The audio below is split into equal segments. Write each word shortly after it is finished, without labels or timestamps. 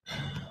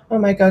Oh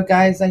my God,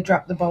 guys, I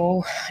dropped the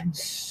bowl. I'm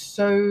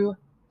so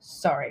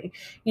sorry.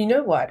 You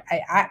know what?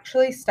 I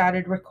actually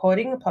started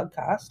recording a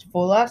podcast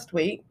for last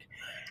week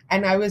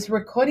and I was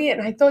recording it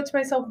and I thought to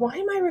myself, why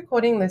am I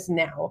recording this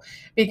now?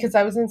 Because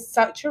I was in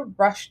such a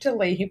rush to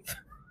leave.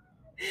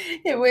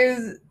 It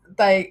was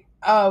it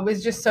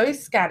was just so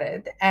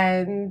scattered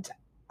and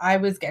I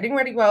was getting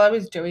ready while I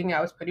was doing it.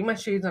 I was putting my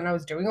shoes on, I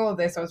was doing all of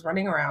this, I was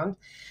running around.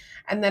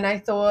 And then I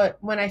thought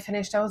when I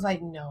finished, I was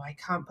like, no, I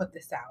can't put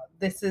this out.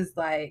 This is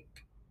like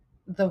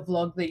the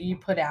vlog that you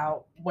put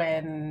out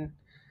when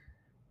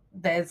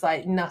there's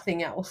like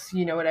nothing else,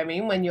 you know what I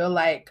mean? When you're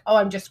like, oh,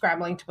 I'm just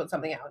scrambling to put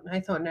something out. And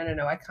I thought, no, no,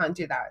 no, I can't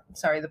do that.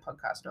 Sorry, the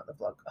podcast, not the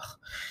vlog.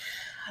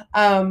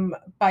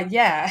 But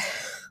yeah,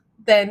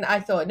 then I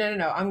thought, no, no,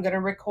 no, I'm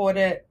gonna record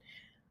it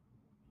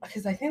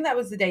because I think that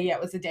was the day. Yeah,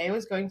 it was the day I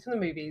was going to the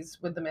movies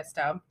with the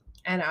mister.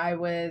 And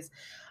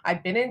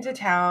I'd been into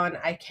town.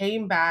 I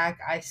came back.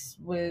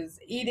 Was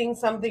eating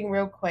something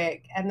real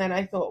quick. And then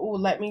I thought, oh,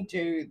 let me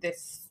do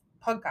this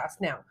podcast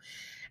now.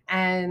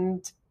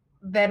 And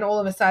then all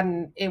of a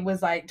sudden it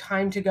was like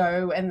time to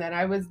go. And then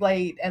I was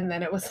late. And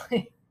then it was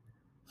like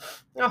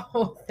a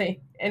whole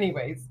thing.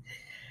 Anyways,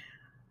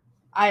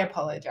 I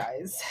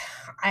apologize.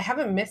 I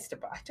haven't missed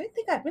I don't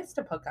think I've missed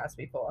a podcast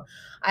before.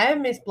 I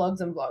have missed blogs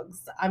and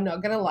vlogs. I'm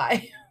not going to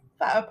lie.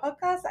 But a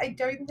podcast, I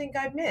don't think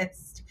I've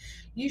missed.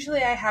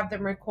 Usually I have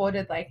them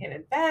recorded like in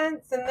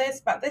advance and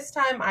this, but this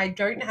time I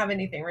don't have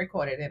anything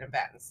recorded in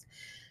advance.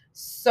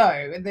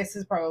 So this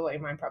is probably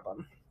my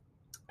problem.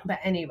 But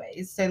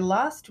anyways, so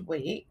last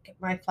week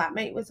my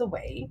flatmate was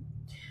away.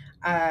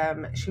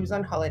 She was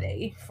on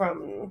holiday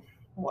from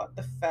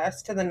the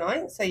first to the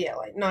ninth. So yeah,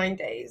 like 9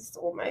 days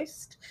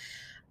almost.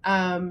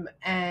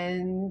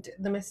 And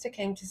the mister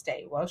came to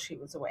stay while she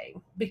was away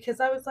because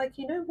I was like,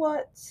 you know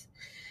what?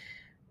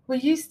 We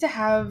used to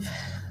have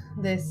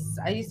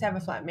I used to have a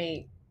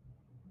flatmate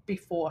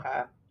before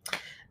her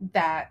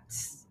that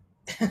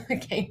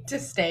came to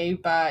stay,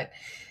 but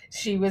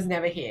she was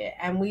never here.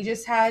 And we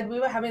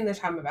were having the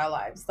time of our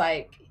lives.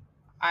 Like,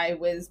 I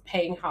was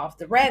paying half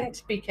the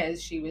rent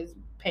because she was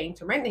paying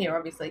to rent here,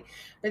 obviously,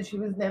 but she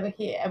was never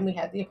here. And we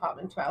had the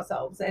apartment to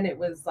ourselves. And it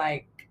was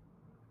like,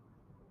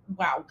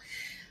 wow.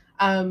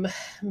 Um,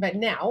 but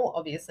now,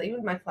 obviously,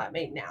 with my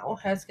flatmate now,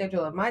 her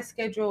schedule and my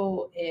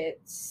schedule,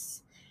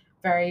 it's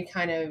very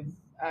kind of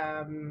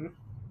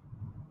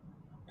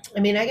I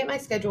mean, I get my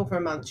schedule for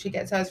a month. She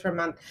gets hers for a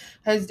month.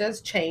 Hers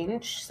does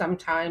change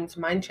sometimes.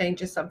 Mine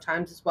changes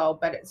sometimes as well,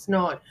 but it's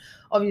not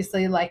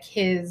obviously like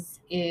his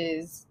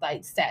is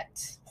like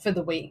set for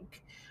the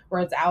week,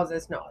 whereas ours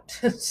is not.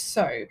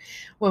 So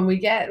when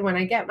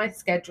I get my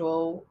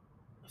schedule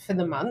for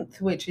the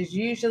month, which is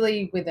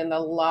usually within the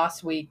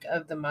last week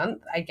of the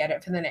month, I get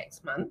it for the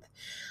next month.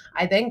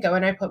 I then go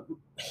and I put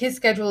his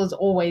schedule is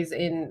always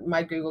in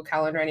my Google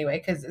Calendar anyway,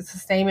 because it's the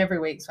same every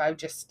week. So I've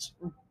just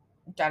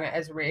done it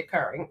as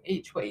reoccurring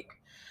each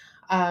week.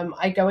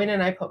 I go in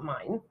and I put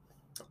mine,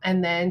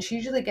 and then she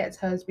usually gets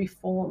hers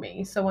before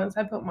me. So once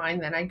I put mine,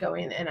 then I go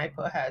in and I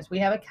put hers. We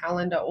have a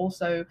calendar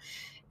also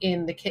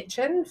in the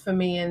kitchen for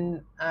me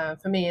and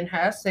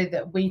her, so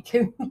that we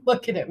can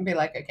look at it and be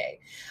like, okay,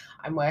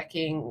 I'm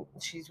working,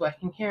 she's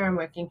working here, I'm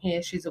working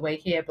here, she's away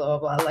here, blah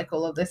blah blah, like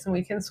all of this, and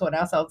we can sort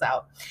ourselves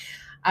out.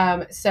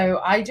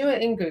 So I do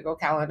it in Google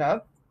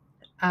Calendar,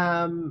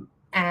 and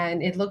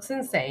it looks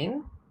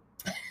insane.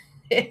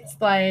 It's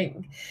like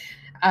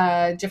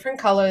different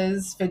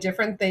colors for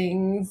different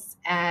things,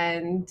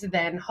 and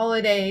then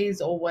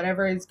holidays or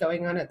whatever is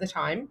going on at the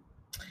time.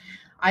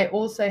 I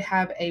also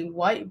have a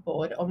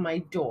whiteboard on my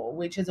door,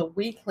 which is a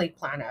weekly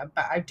planner,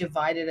 but I've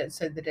divided it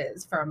so that it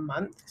is for a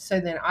month.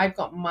 So then I've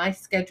got my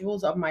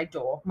schedules on my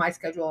door, my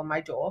schedule on my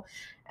door.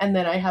 And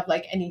then I have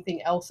like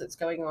anything else that's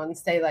going on.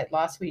 Say, like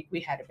last week, we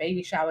had a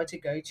baby shower to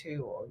go to,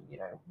 or,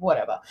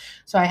 whatever.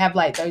 So I have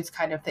like those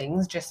kind of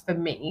things just for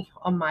me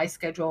on my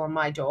schedule on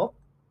my door,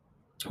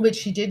 which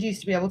she did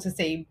used to be able to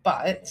see,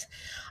 but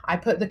I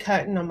put the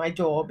curtain on my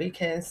door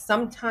because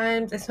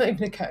sometimes it's not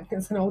even a curtain,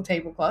 it's an old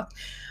tablecloth.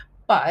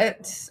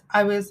 But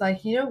I was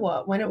like, you know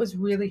what? When it was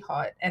really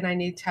hot and I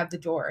needed to have the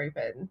door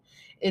open,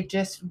 it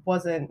just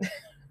wasn't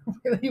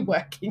really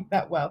working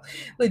that well.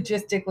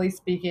 Logistically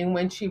speaking,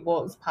 when she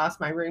walks past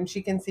my room,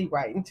 she can see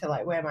right into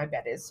like where my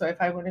bed is. So if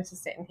I wanted to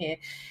sit in here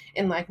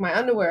in like my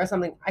underwear or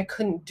something, I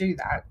couldn't do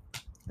that.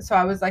 So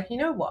I was like, you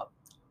know what?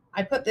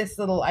 I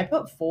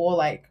put four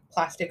like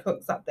plastic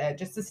hooks up there,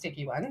 just the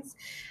sticky ones.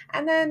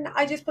 And then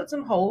I just put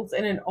some holes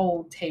in an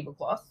old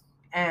tablecloth,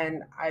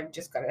 and I've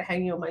just got it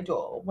hanging on my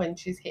door when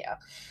she's here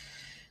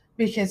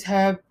because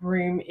her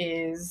room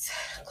is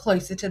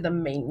closer to the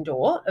main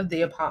door of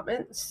the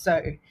apartment.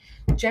 So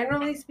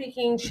generally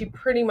speaking, she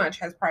pretty much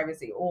has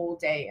privacy all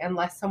day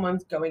unless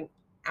someone's going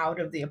out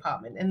of the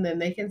apartment and then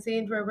they can see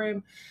into her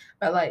room.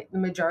 But like the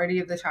majority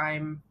of the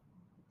time,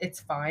 it's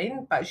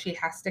fine, but she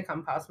has to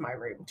come past my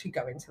room to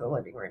go into the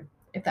living room,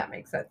 if that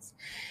makes sense.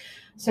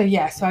 So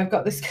yeah, so I've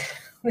got this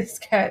this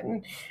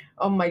curtain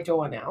on my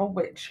door now,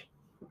 which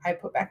I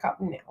put back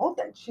up now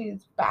that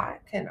she's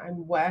back and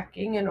I'm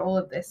working and all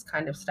of this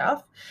kind of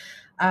stuff.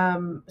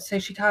 So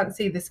she can't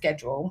see the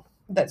schedule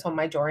that's on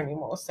my door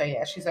anymore. So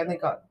yeah, she's only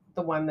got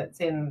the one that's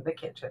in the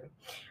kitchen.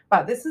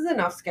 But this is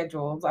enough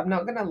schedules. I'm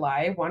not gonna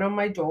lie. One on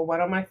my door,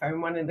 one on my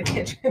phone, one in the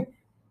kitchen.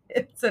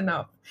 It's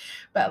enough.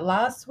 But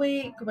last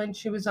week when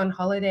she was on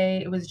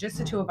holiday, it was just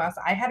the two of us.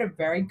 I had a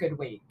very good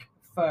week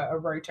for a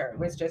rota. It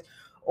was just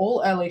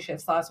all early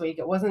shifts last week.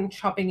 It wasn't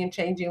chopping and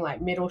changing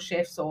like middle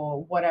shifts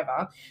or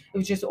whatever. It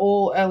was just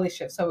all early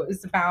shifts. So it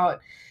was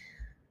about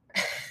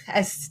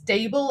as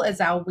stable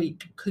as our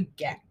week could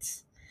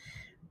get.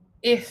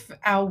 If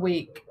our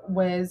week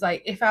was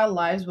like, if our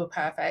lives were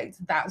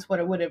perfect, that's what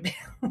it would have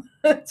been.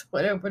 That's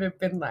what it would have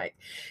been like.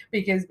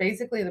 Because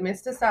basically, the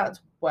mister starts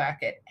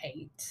work at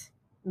 8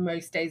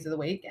 most days of the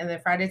week, and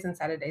then Fridays and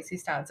Saturdays he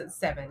starts at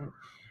 7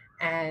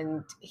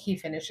 and he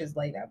finishes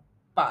later.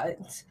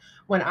 But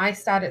when I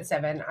start at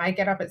 7, I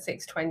get up at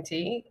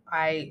 6:20.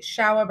 I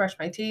shower, brush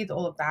my teeth,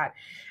 all of that,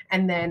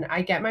 and then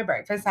I get my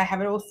breakfast. I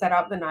have it all set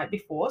up the night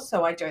before,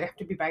 so I don't have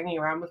to be banging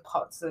around with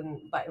pots and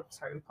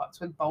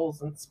with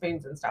bowls and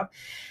spoons and stuff.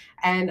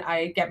 And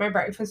I get my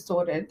breakfast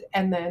sorted,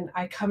 and then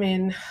I come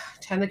in,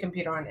 turn the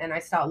computer on, and I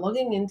start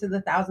logging into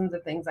the thousands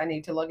of things I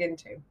need to log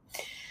into.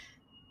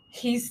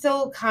 He's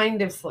still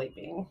kind of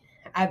sleeping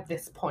at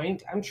this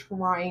point. I'm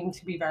trying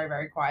to be very,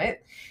 very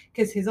quiet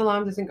because his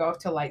alarm doesn't go off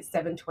till like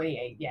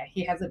 7:28. Yeah,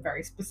 he has it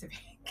very specific.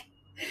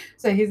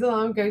 So his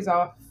alarm goes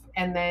off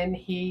and then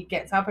he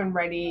gets up and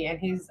ready and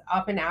he's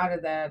up and out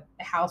of the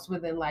house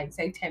within like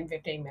say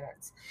 10-15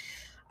 minutes.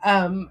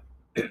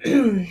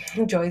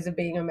 Joys of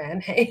being a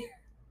man, hey.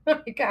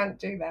 I can't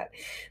do that.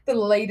 The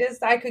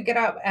latest I could get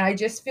up, and I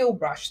just feel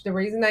rushed. The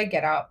reason I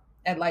get up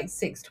at like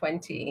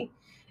 6:20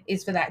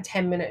 is for that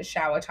 10-minute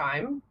shower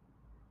time.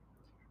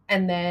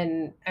 And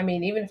then, I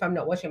mean, even if I'm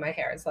not washing my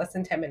hair, it's less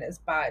than 10 minutes,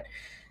 but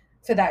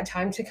for that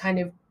time to kind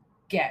of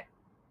get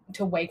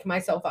to wake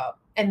myself up.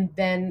 And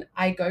then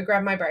I go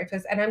grab my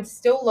breakfast and I'm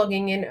still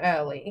logging in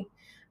early,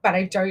 but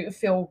I don't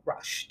feel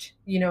rushed.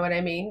 You know what I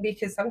mean?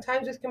 Because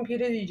sometimes with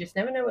computers, you just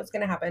never know what's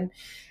going to happen.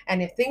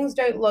 And if things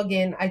don't log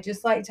in, I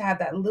just like to have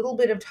that little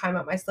bit of time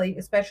up my sleeve,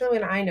 especially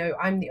when I know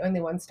I'm the only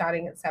one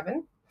starting at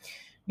 7.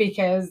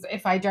 Because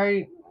if I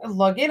don't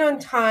log in on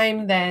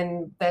time,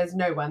 then there's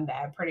no one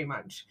there pretty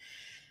much.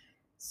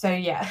 So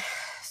yeah,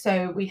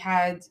 so we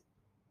had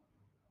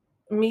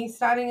me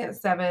starting at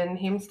 7,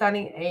 him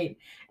starting at 8,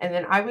 and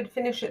then I would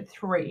finish at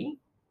 3,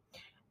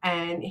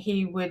 and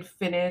he would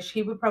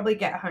probably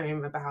get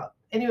home about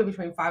anywhere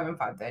between 5 and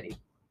 5:30.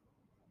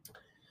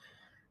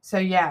 So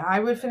yeah, I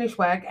would finish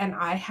work, and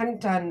I hadn't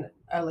done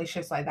early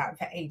shifts like that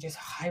for ages.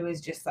 I was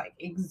just like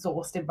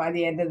exhausted by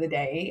the end of the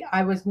day.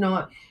 I was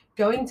not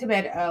going to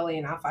bed early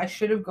enough. I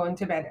should have gone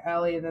to bed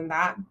earlier than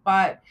that,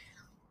 but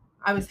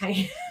I was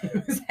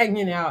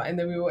hanging out and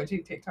then we were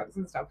watching TikToks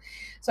and stuff.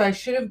 So I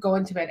should have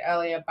gone to bed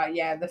earlier. But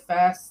yeah,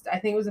 I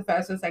think it was the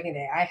first or second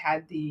day, I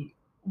had the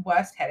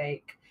worst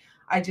headache.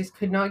 I just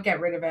could not get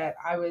rid of it.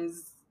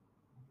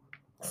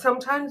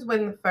 Sometimes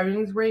when the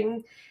phones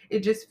ring,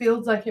 it just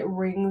feels like it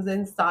rings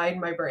inside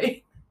my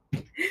brain.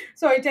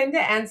 So I tend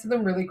to answer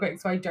them really quick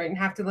so I don't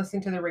have to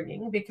listen to the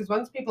ringing, because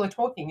once people are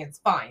talking, it's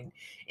fine.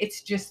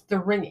 It's just the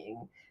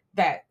ringing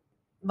that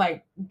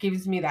like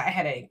gives me that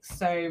headache.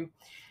 So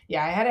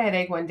yeah, I had a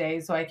headache one day,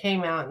 so I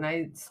came out and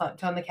I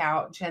slept on the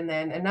couch. And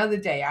then another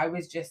day I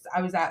was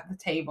at the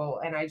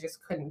table and I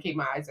just couldn't keep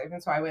my eyes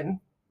open. So I went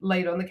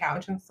laid on the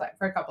couch and slept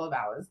for a couple of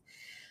hours.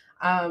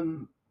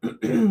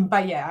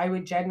 But yeah, I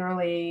would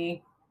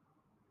generally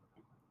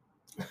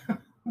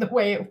the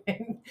way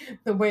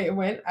it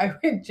went, I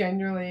would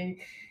generally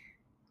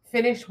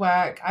finish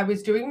work. I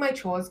was doing my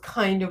chores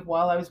kind of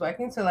while I was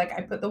working. So like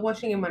I put the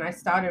washing in when I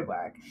started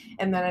work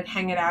and then I'd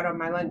hang it out on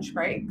my lunch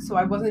break. So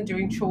I wasn't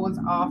doing chores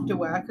after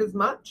work as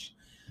much,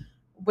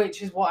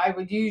 which is what I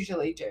would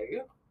usually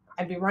do.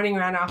 I'd be running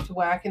around after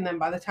work, and then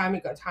by the time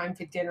it got time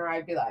for dinner,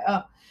 I'd be like,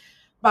 oh,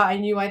 but I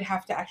knew I'd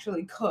have to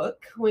actually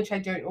cook, which I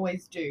don't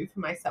always do for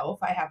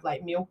myself. I have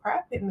like meal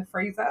prep in the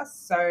freezer.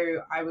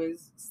 So I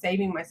was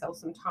saving myself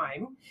some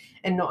time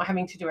and not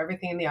having to do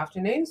everything in the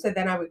afternoon. So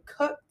then I would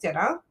cook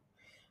dinner.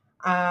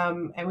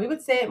 And we would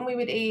sit and we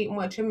would eat and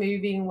watch a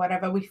movie and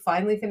whatever. We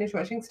finally finished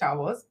watching Star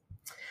Wars.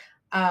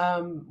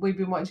 We've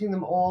been watching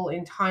them all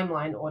in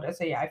timeline order.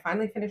 So yeah, I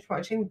finally finished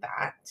watching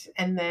that.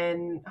 And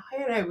then, I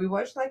don't know, we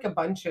watched like a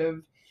bunch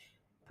of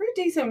pretty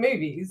decent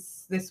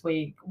movies this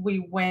week. We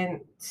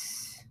went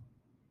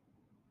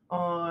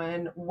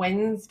on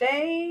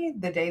Wednesday,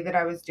 the day that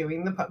I was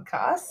doing the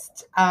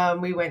podcast.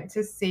 We went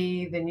to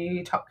see the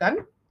new Top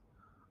Gun.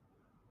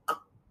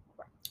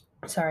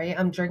 Sorry,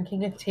 I'm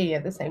drinking a tea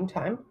at the same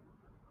time.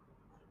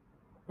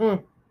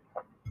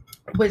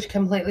 Which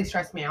completely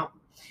stressed me out.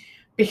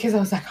 Because I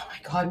was like, oh my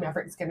God,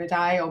 Maverick's going to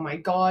die. Oh my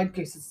God,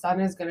 Goose's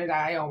son is going to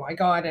die. Oh my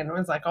God. And it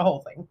was like a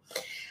whole thing.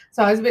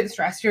 So I was a bit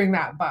stressed during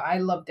that, but I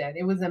loved it.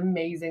 It was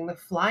amazing. The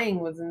flying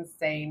was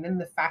insane. And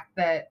the fact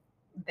that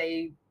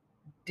they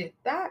did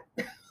that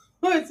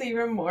was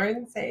even more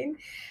insane.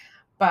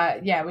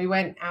 But yeah, we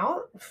went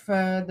out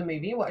for the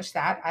movie, watched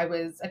that. I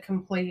was a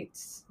complete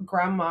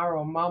grandma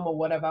or mom or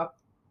whatever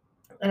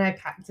And I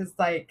packed this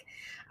like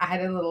I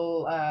had a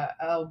little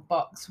a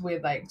box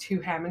with like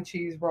 2 ham and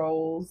cheese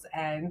rolls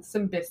and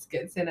some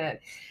biscuits in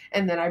it,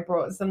 and then I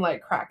brought some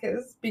like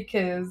crackers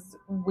because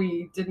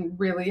we didn't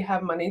really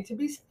have money to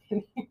be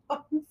spending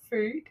on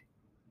food.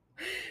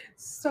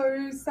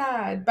 So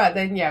sad. But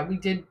then yeah, we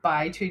did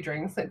buy 2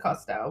 drinks at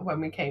Costa when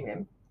we came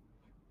in.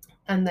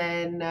 And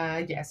then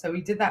yeah, so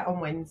we did that on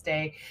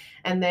Wednesday,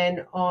 and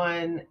then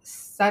on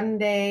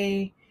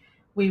Sunday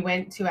we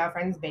went to our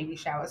friend's baby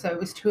shower. So it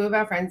was 2 of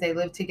our friends. They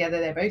lived together.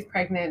 They're both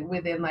pregnant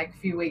within like a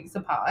few weeks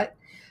apart.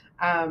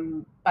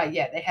 But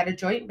yeah, they had a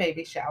joint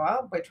baby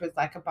shower, which was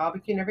like a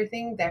barbecue and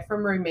everything. They're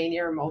from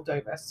Romania and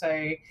Moldova,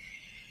 so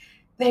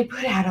they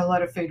put out a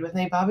lot of food when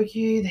they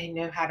barbecue. They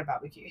know how to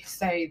barbecue.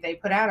 So they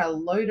put out a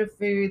load of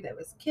food. There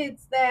was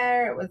kids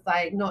there. It was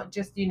like not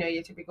just,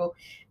 your typical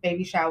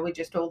baby shower with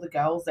just all the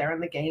girls there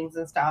and the games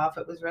and stuff.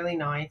 It was really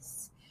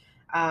nice.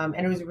 And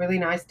it was a really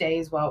nice day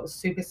as well. It was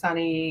super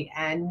sunny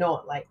and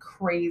not like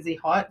crazy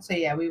hot. So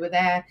yeah, we were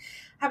there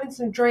having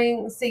some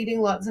drinks,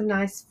 eating lots of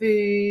nice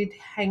food,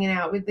 hanging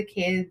out with the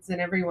kids and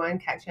everyone,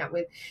 catching up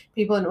with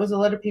people. And it was a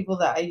lot of people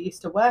that I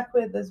used to work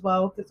with as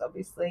well, because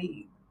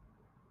obviously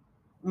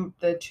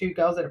the 2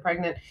 girls that are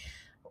pregnant,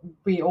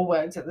 we all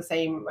worked at the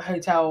same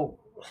hotel,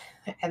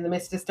 and the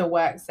mister still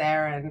works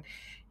there. And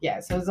yeah,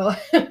 so there's a lot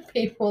of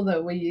people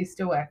that we used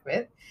to work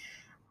with.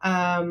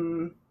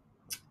 And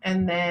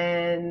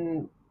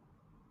then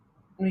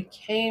we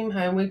came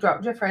home. We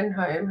dropped a friend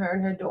home, her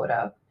and her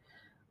daughter.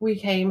 We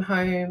came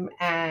home,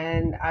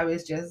 and I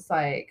was just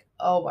like,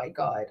 oh my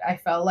God, I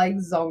felt like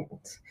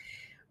zonked.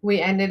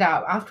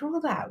 After all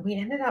that, we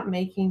ended up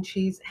making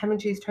ham and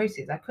cheese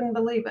toasties. I couldn't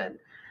believe it.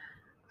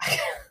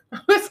 I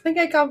was like,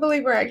 I can't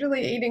believe we're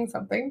actually eating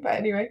something. But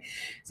anyway,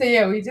 so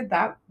yeah, we did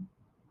that.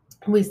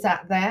 We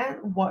sat there,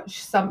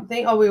 watched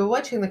something. Oh, we were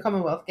watching the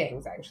Commonwealth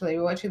Games, actually. We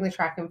were watching the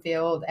track and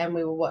field, and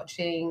we were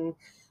watching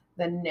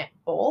the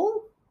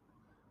netball.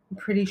 I'm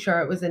pretty sure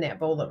it was a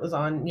netball that was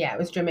on. Yeah, it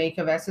was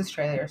Jamaica versus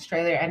Australia.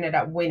 Australia ended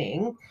up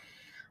winning.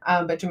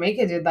 But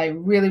Jamaica did like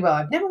really well.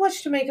 I've never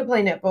watched Jamaica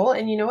play netball.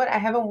 And you know what? I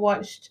haven't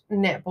watched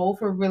netball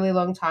for a really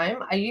long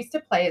time. I used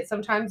to play it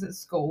sometimes at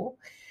school.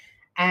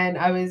 And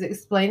I was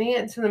explaining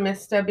it to the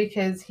mister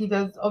because he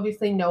does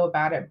obviously know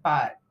about it,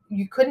 but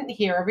you couldn't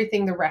hear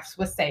everything the refs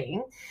were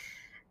saying.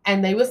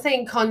 And they were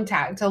saying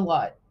contact a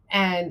lot.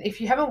 And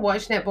if you haven't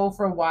watched netball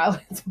for a while,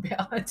 it's a bit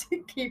hard to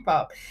keep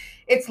up.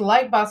 It's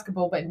like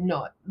basketball, but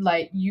not.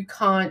 Like, you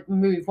can't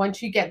move.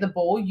 Once you get the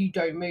ball, you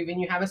don't move,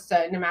 and you have a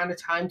certain amount of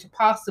time to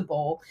pass the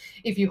ball.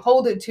 If you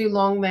hold it too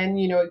long, then,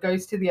 it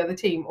goes to the other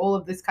team, all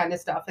of this kind of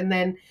stuff. And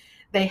then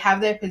they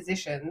have their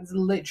positions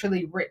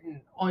literally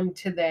written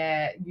onto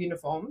their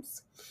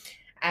uniforms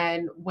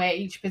and where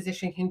each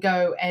position can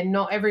go. And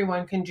not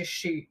everyone can just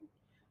shoot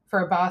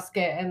for a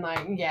basket. And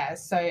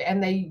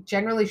and they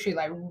generally shoot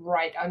like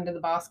right under the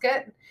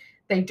basket.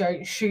 They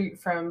don't shoot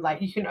from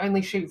you can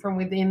only shoot from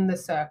within the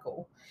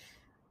circle.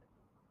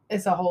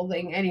 It's a whole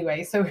thing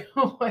anyway. So we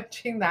were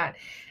watching that,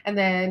 and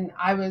then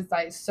I was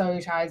like so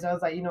tired. So I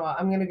was like, you know what,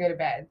 I'm gonna go to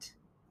bed.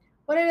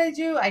 What did I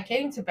do? I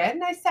came to bed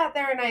and I sat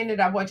there and I ended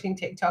up watching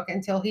TikTok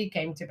until he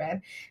came to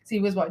bed. So he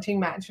was watching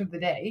Match of the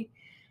Day,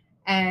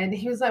 and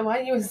he was like, why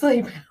aren't you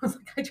asleep? And I was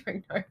like, I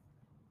don't know.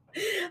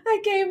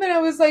 I came and I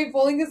was like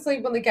falling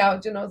asleep on the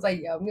couch, and I was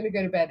like, yeah, I'm gonna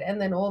go to bed.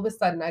 And then all of a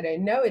sudden, I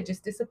don't know, it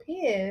just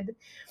disappeared.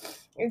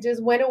 It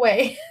just went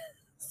away.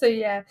 So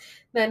yeah.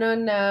 Then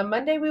on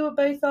Monday we were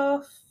both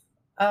off.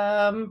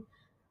 I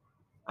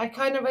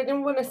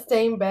didn't want to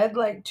stay in bed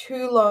like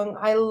too long.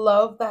 I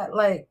love that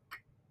like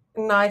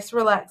nice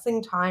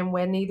relaxing time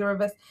where neither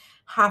of us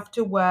have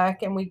to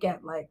work, and we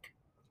get like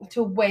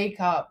to wake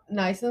up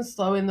nice and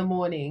slow in the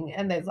morning,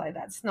 and there's like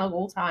that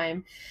snuggle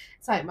time.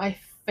 It's like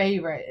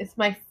it's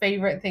my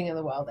favorite thing in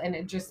the world, and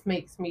it just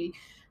makes me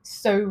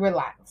so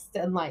relaxed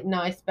and like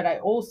nice. But I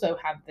also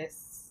have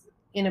this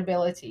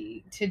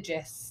inability to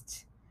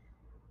just,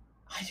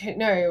 I don't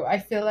know, I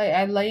feel like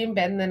I lay in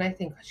bed and then I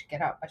think I should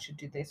get up, I should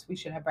do this, we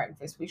should have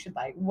breakfast, we should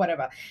like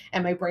whatever,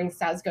 and my brain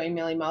starts going a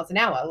million miles an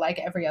hour like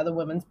every other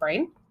woman's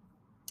brain.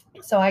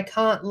 So I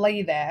can't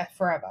lay there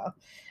forever,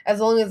 as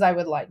long as I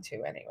would like to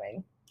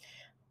anyway.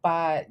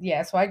 But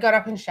yeah, so I got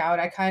up and showered.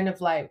 I kind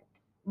of like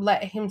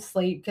let him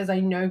sleep because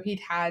I know he'd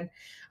had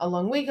a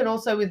long week. And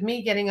also with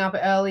me getting up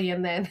early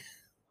and then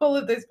all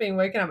of this being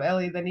woken up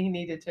earlier than he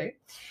needed to.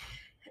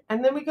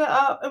 And then we got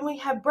up and we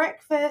had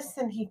breakfast,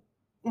 and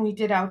we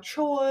did our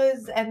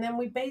chores, and then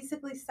we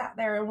basically sat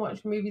there and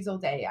watched movies all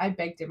day. I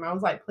begged him. I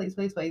was like, please,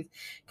 please, please,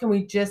 can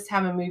we just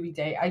have a movie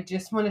day? I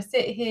just want to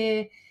sit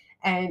here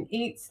and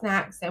eat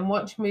snacks and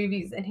watch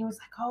movies. And he was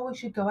like, oh, we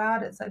should go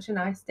out. It's such a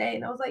nice day.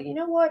 And I was like, you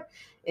know what?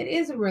 It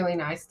is a really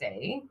nice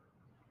day.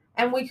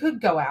 And we could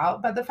go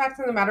out. But the fact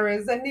of the matter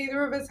is that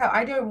neither of us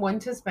I don't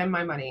want to spend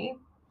my money.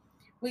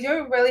 We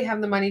don't really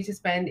have the money to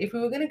spend. If we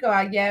were going to go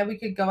out, yeah, we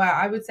could go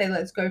out. I would say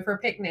let's go for a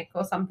picnic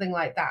or something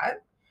like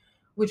that,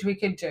 which we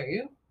could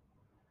do.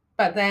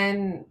 But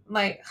then,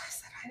 like I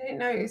said, I don't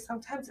know.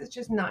 Sometimes it's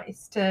just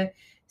nice to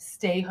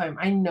stay home.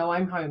 I know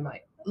I'm home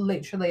like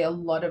literally a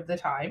lot of the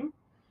time,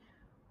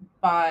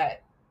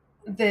 but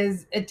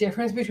there's a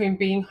difference between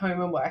being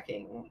home and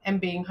working and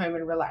being home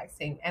and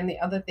relaxing. And the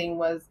other thing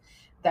was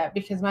that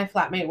because my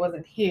flatmate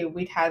wasn't here,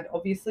 we'd had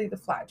obviously the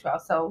flat to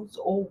ourselves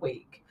all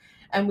week.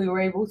 And we were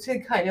able to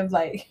kind of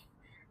like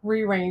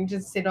rearrange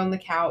and sit on the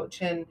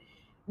couch and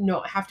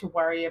not have to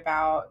worry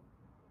about,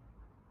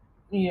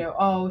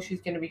 oh,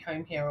 she's going to be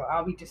home here or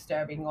I'll be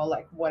disturbing or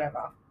like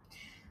whatever.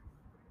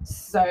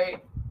 So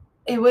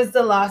it was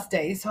the last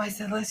day. So I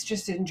said, let's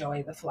just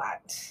enjoy the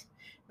flat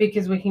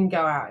because we can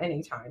go out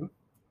anytime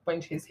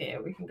when she's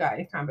here. We can go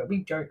anytime, but we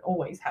don't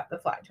always have the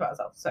flat to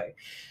ourselves. So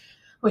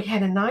we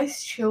had a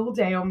nice chill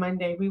day on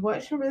Monday. We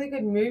watched some really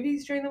good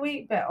movies during the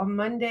week, but on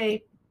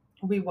Monday,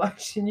 we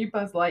watched a new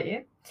Buzz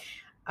Lightyear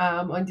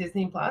on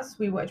Disney Plus.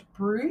 We watched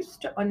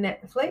Bruised on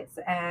Netflix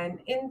and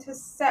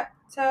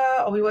Interceptor,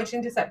 or we watched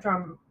Interceptor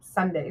on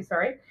Sunday,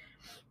 sorry.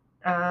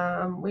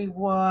 We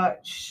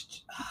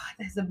watched,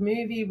 there's a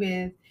movie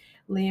with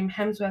Liam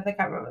Hemsworth, I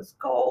can't remember what it's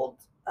called.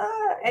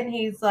 And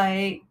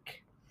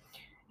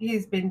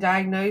he's been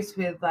diagnosed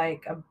with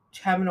like a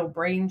terminal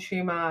brain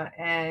tumor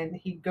and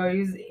he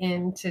goes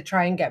in to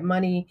try and get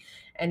money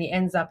and he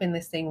ends up in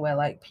this thing where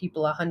like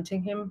people are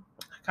hunting him.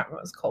 I can't remember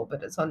what it's called,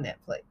 but it's on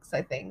Netflix,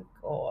 I think,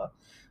 or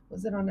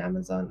was it on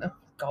Amazon? Oh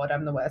God,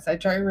 I'm the worst. I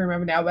don't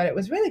remember now, but it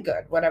was really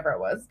good, whatever it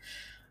was.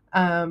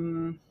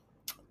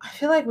 I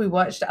feel like we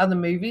watched other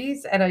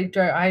movies and I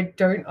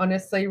don't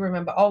honestly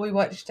remember. Oh, we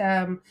watched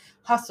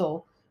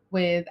Hustle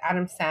with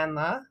Adam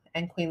Sandler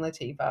and Queen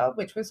Latifah,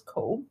 which was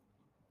cool.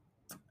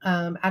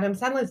 Adam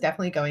Sandler is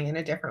definitely going in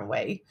a different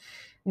way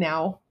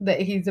now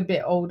that he's a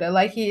bit older.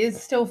 Like he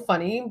is still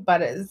funny,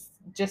 but it's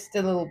just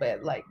a little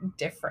bit like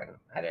different.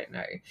 I don't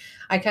know.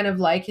 I kind of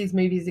like his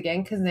movies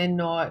again because they're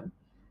not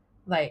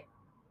like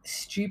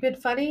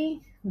stupid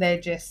funny. They're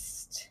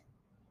just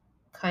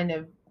kind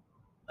of,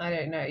 I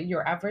don't know,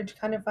 your average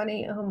kind of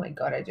funny. Oh my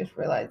god, I just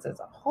realized there's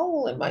a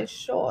hole in my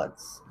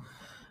shorts.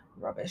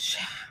 Rubbish.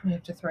 We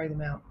have to throw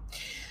them out.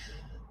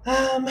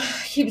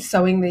 Keep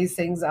sewing these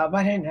things up.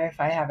 I don't know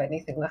if I have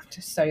anything left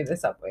to sew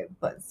this up with.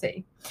 Let's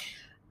see.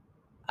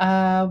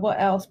 What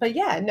else? But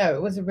yeah, no,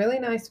 it was a really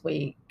nice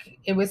week.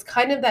 It was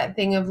kind of that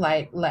thing of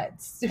like,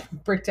 let's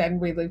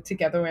pretend we live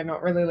together. We're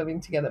not really living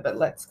together, but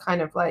let's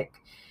kind of like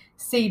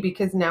see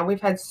because now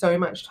we've had so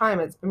much time.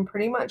 It's been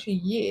pretty much a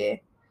year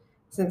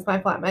since my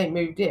flatmate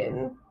moved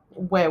in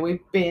where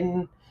we've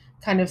been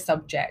kind of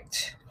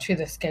subject to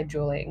the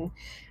scheduling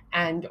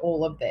and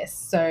all of this.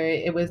 So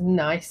it was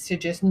nice to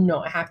just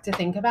not have to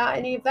think about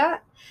any of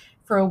that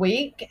for a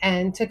week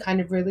and to kind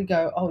of really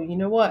go, oh, you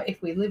know what?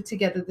 If we lived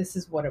together, this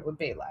is what it would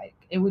be like.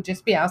 It would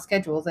just be our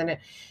schedules and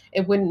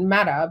it wouldn't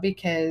matter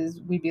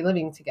because we'd be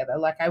living together.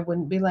 Like I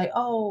wouldn't be like,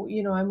 oh,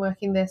 I'm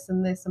working this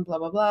and blah,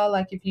 blah, blah.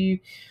 Like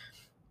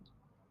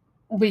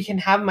we can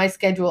have my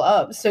schedule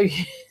up so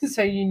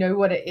so you know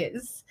what it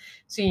is,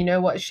 so you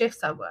know what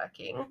shifts I'm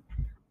working.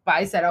 But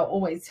I said I'll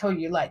always tell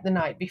you like the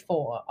night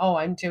before, oh,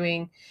 I'm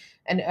doing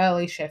an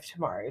early shift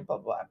tomorrow, blah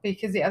blah.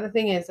 Because the other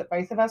thing is that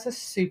both of us are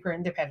super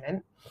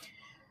independent,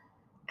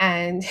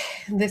 and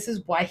this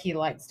is why he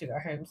likes to go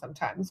home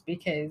sometimes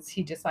because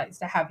he just likes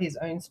to have his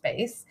own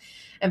space.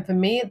 And for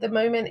me at the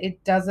moment,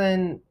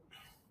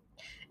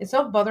 it's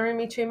not bothering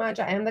me too much.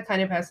 I am the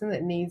kind of person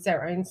that needs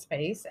their own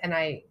space, and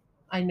I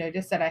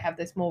noticed that I have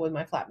this more with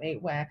my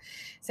flatmate where,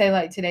 say,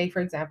 like today,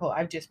 for example,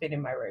 I've just been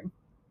in my room.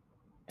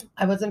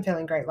 I wasn't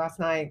feeling great last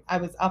night. I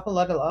was up a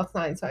lot of last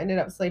night, so I ended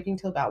up sleeping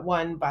till about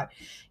 1. But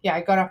yeah,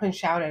 I got up and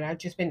showered, and I've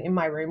just been in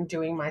my room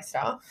doing my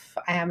stuff.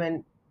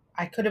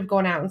 I could have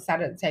gone out and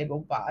sat at the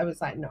table, but I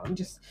was like, no, I'm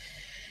just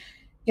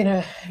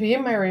be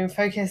in my room,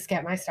 focus,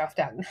 get my stuff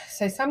done.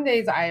 So some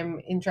days I'm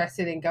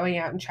interested in going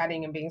out and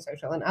chatting and being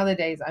social, and other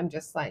days I'm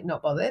just like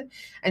not bothered.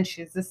 And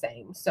she's the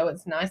same. So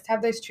it's nice to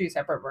have those two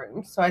separate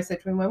rooms. So I said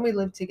to him, when we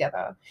live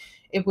together,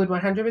 it would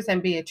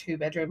 100% be a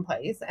 2-bedroom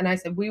place. And I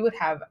said we would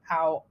have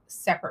our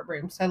separate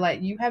rooms. So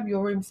like you have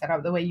your room set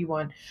up the way you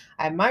want,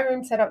 I have my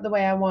room set up the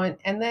way I want,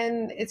 and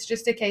then it's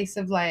just a case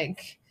of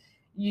like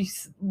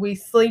we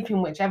sleep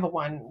in whichever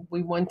one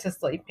we want to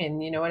sleep in,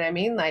 you know what I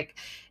mean? Like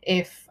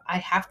if I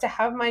have to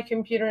have my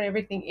computer and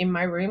everything in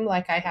my room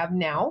like I have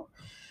now,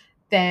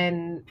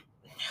 then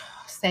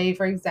say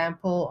for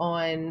example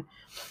on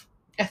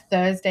a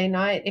Thursday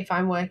night, if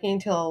I'm working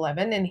till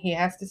 11 and he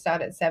has to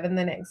start at 7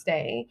 the next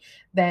day,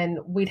 then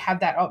we'd have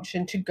that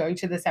option to go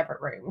to the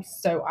separate rooms.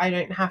 So I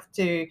don't have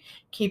to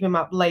keep him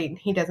up late.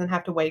 He doesn't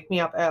have to wake me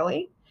up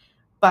early.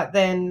 But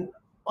then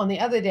on the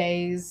other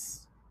days,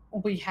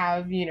 we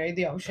have,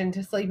 the option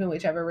to sleep in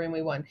whichever room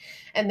we want.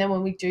 And then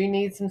when we do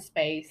need some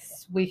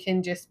space, we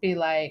can just be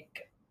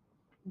like,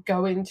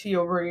 go into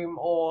your room.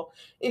 Or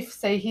if,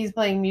 say, he's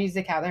playing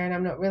music out there and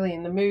I'm not really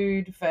in the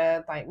mood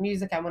for like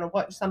music, I want to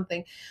watch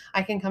something,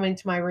 I can come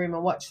into my room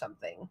and watch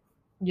something,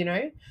 you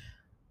know?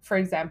 For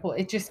example,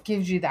 it just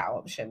gives you that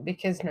option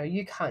because no,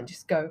 you can't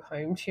just go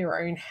home to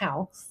your own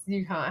house.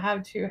 You can't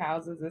have two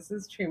houses. This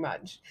is too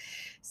much.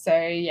 So,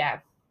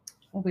 yeah,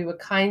 we were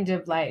kind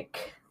of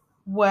like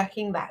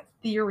working that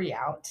theory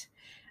out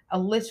a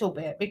little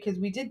bit, because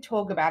we did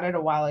talk about it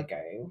a while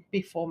ago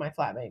before my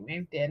flatmate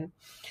moved in,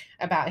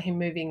 about him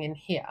moving in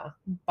here,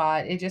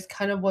 but it just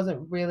kind of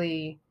wasn't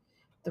really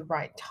the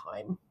right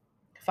time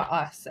for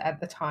us at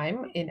the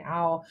time in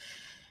our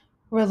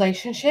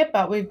relationship.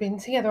 But we've been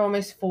together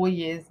almost 4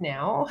 years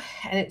now,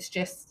 and it's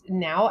just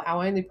now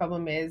our only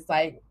problem is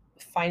like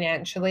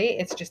financially,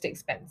 it's just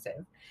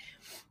expensive.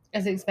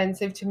 It's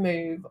expensive to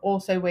move.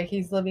 Also, where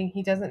he's living,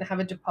 he doesn't have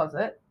a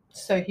deposit,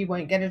 so he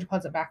won't get a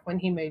deposit back when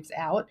he moves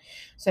out.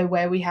 So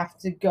where we have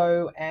to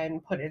go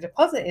and put a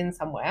deposit in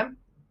somewhere,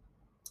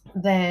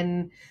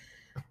 then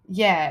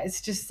yeah,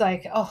 it's just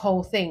like a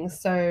whole thing.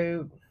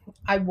 So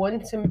I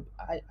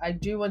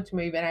do want to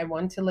move, and I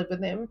want to live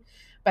with him,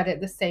 but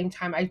at the same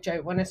time I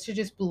don't want us to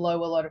just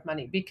blow a lot of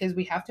money, because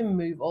we have to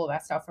move all of our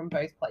stuff from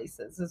both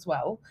places as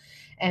well,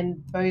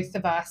 and both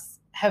of us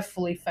have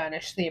fully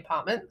furnished the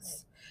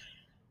apartments.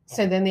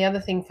 So then the other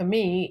thing for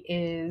me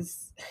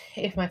is,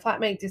 if my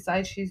flatmate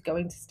decides she's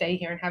going to stay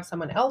here and have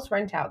someone else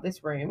rent out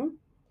this room,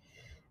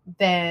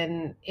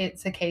 then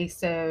it's a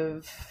case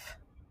of,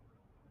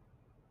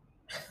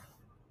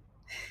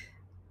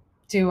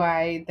 do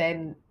I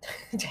then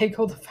take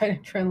all the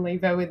furniture and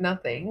leave her with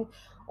nothing?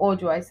 Or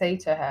do I say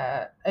to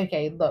her,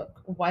 okay, look,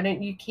 why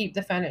don't you keep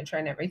the furniture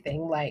and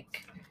everything?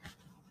 Like,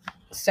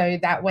 so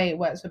that way it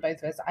works for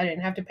both of us. I don't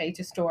have to pay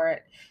to store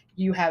it.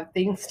 You have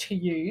things to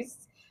use.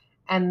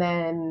 And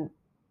then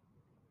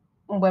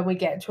when we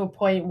get to a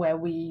point where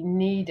we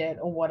need it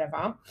or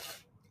whatever,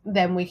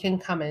 then we can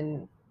come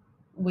and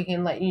we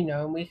can let you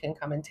know, and we can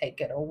come and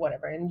take it or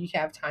whatever, and you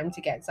have time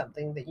to get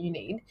something that you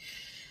need.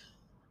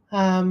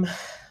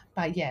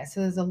 But yeah,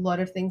 so there's a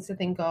lot of things to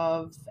think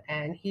of,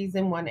 and he's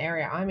in one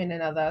area, I'm in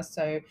another.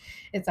 So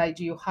it's like,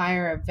 do you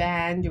hire a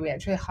van? Do we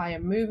actually hire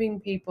moving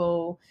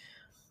people?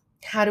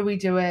 How do we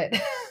do it?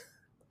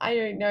 I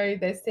don't know.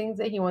 There's things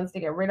that he wants to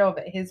get rid of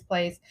at his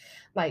place,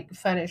 like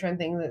furniture and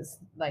things that's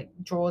like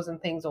drawers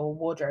and things, or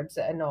wardrobes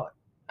that are not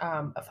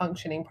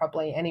functioning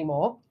properly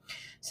anymore.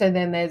 So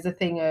then there's a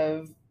thing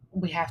of,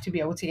 we have to be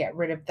able to get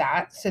rid of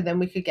that. So then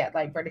we could get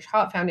like British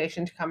Heart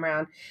Foundation to come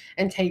around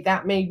and take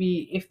that,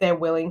 maybe if they're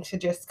willing to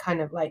just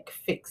kind of like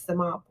fix them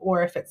up,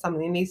 or if it's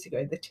something that needs to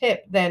go to the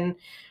tip, then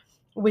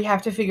we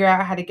have to figure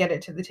out how to get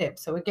it to the tip.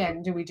 So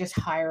again, do we just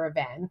hire a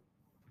van?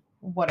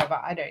 Whatever,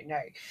 I don't know.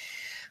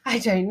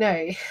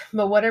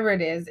 But whatever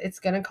it is, it's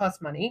going to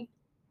cost money.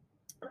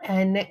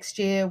 And next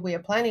year we are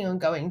planning on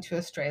going to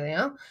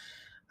Australia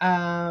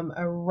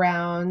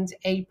around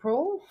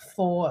April.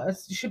 It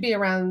should be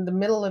around the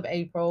middle of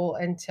April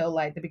until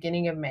like the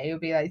beginning of May. It'll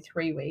be like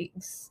 3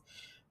 weeks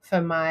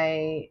for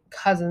my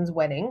cousin's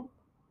wedding.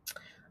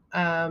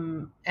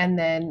 And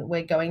then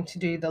we're going to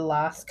do the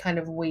last kind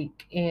of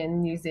week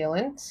in New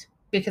Zealand,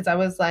 because I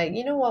was like,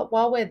 you know what,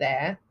 while we're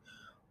there,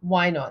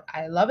 why not?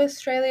 I love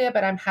Australia,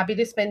 but I'm happy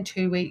to spend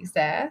 2 weeks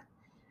there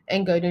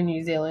and go to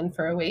New Zealand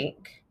for a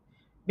week,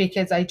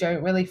 because I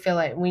don't really feel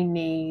like we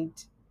need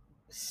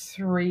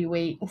 3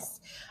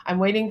 weeks. I'm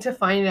waiting to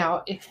find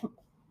out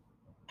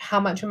how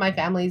much of my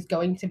family is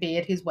going to be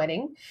at his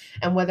wedding,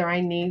 and whether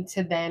I need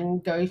to then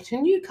go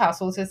to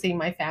Newcastle to see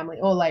my family,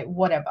 or like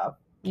whatever.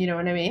 You know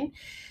what I mean?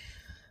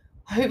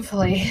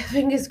 Hopefully,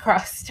 fingers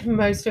crossed,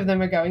 most of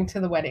them are going to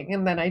the wedding,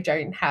 and then I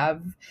don't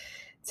have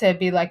to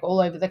be like all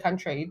over the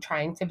country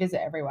trying to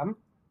visit everyone.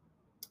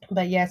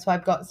 But yeah, so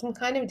I've got some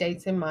kind of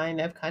dates in mind.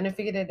 I've kind of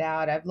figured it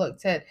out. I've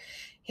looked at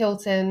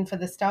Hilton for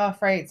the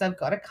staff rates. I've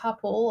got a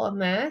couple on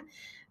there.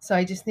 So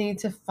I just need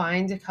to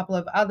find a couple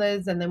of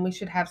others, and then we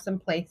should have some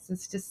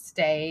places to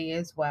stay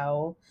as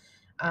well.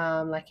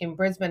 Like in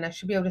Brisbane, I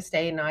should be able to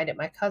stay a night at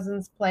my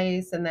cousin's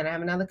place. And then I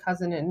have another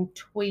cousin in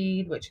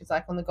Tweed, which is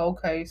like on the Gold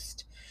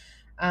Coast.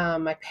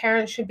 My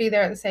parents should be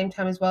there at the same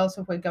time as well.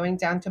 So if we're going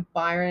down to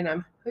Byron,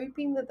 I'm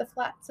hoping that the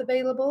flat's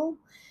available.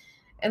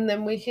 And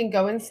then we can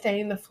go and stay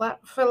in the flat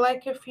for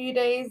like a few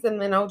days,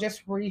 and then I'll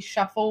just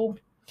reshuffle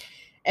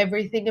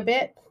everything a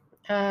bit.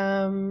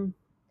 But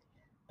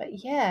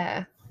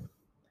yeah,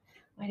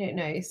 I don't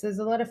know. So there's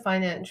a lot of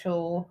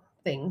financial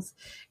things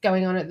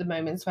going on at the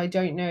moment. So I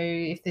don't know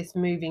if this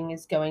moving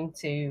is going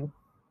to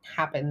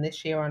happen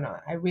this year or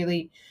not. I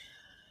really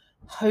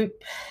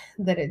hope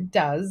that it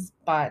does,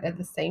 but at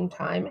the same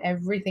time,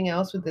 everything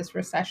else with this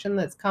recession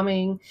that's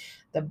coming,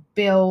 the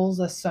bills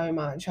are so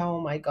much.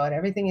 Oh my god,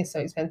 everything is so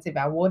expensive.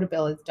 Our water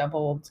bill is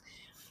doubled.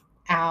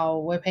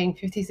 We're paying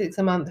 $56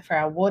 a month for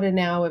our water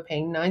now. We're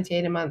paying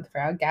 $98 a month for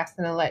our gas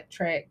and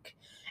electric.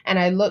 And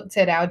I looked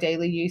at our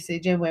daily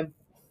usage, and we're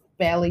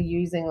barely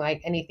using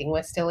like anything.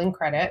 We're still in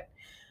credit.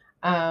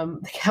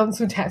 The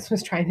council tax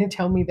was trying to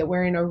tell me that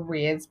we're in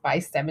arrears by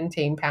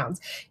 £17,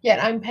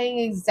 yet I'm paying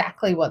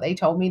exactly what they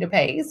told me to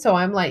pay. So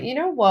I'm like, you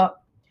know what?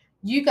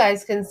 You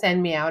guys can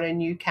send me out a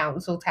new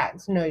council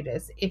tax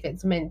notice if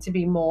it's meant to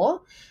be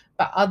more,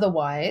 but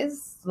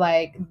otherwise,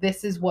 like,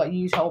 this is what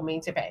you told me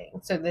to pay.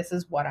 So this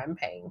is what I'm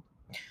paying.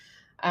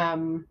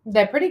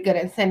 They're pretty good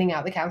at sending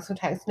out the council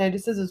tax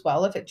notices as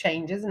well if it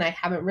changes, and I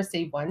haven't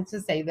received one to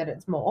say that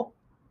it's more.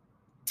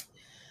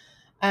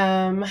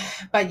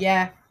 But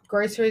yeah,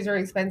 Groceries are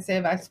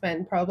expensive. I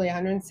spent probably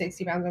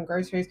 £160 on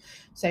groceries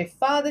so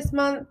far this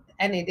month,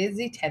 and it is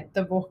the 10th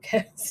of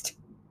August.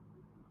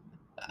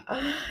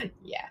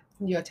 Yeah,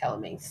 you're telling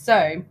me.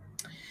 So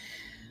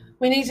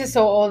we need to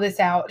sort all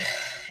this out.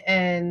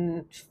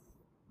 And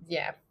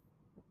yeah,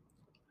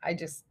 I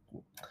just,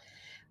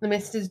 the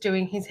Mister's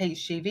doing his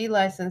HGV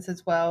license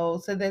as well.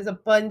 So there's a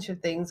bunch of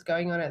things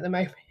going on at the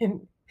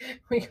moment.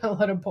 We got a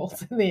lot of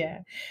balls in the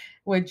air.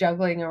 We're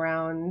juggling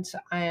around.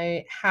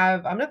 I'm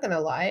not going to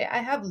lie, I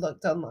have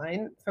looked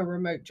online for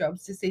remote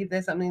jobs to see if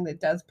there's something that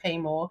does pay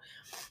more.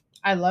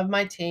 I love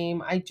my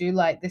team. I do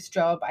like this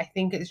job. I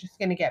think it's just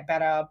going to get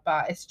better,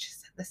 but it's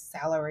just the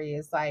salary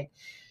is like,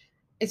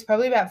 it's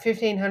probably about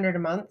 1,500 a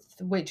month,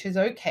 which is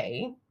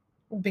okay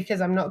because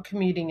I'm not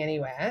commuting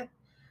anywhere.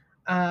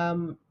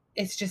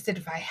 It's just that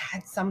if I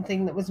had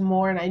something that was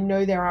more, and I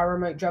know there are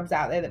remote jobs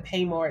out there that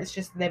pay more, it's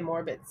just they're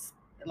more a bit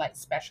like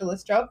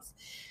specialist jobs,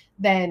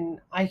 then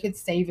I could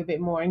save a bit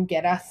more and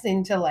get us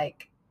into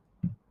like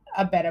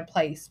a better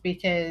place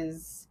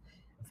because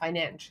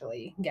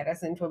get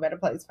us into a better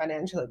place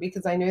financially,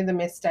 because I know the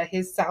Mister,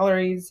 his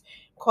salary's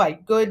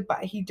quite good,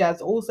 but he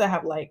does also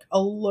have like a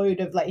load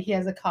of like, he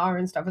has a car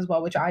and stuff as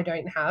well, which I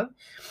don't have.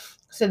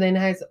 So then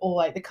has all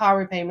like the car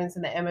repayments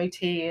and the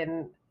MOT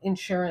and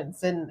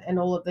insurance and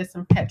all of this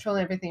and petrol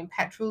and everything.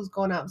 Petrol's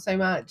gone up so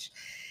much.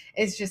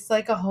 It's just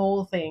like a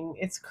whole thing.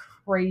 It's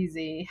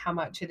crazy how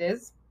much it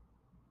is.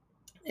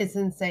 It's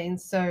insane.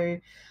 So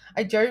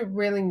I don't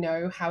really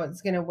know how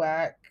it's going to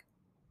work.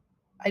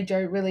 I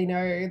don't really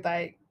know.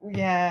 Like,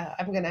 yeah,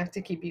 I'm going to have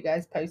to keep you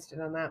guys posted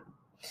on that.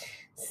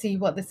 See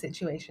what the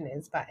situation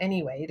is. But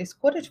anyway, it is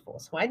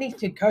 3:45, so I need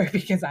to go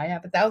because I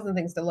have 1,000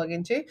 things to log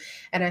into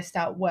and I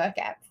start work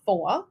at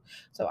 4.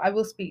 So I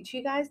will speak to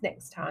you guys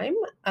next time.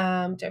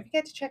 Don't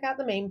forget to check out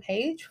the main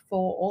page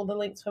for all the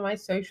links for my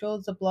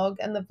socials, the blog,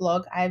 and the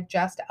vlog. I've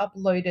just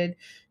uploaded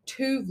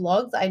 2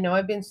 vlogs. I know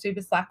I've been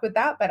super slack with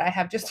that, but I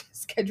have just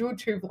scheduled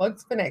 2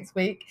 vlogs for next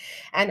week,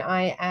 and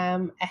I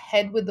am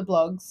ahead with the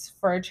blogs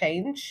for a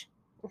change.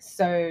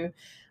 So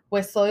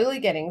we're slowly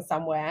getting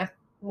somewhere.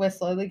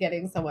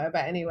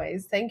 But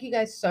anyways, thank you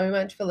guys so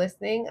much for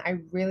listening. I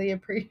really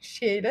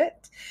appreciate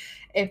it.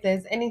 If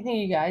there's anything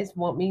you guys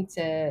want me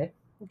to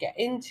get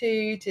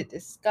into, to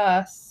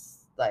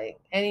discuss, like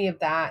any of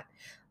that,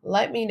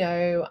 let me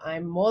know.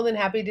 I'm more than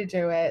happy to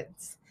do it.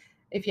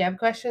 If you have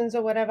questions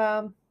or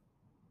whatever,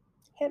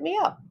 hit me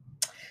up.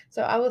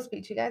 So I will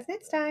speak to you guys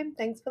next time.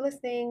 Thanks for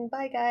listening.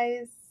 Bye,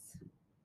 guys.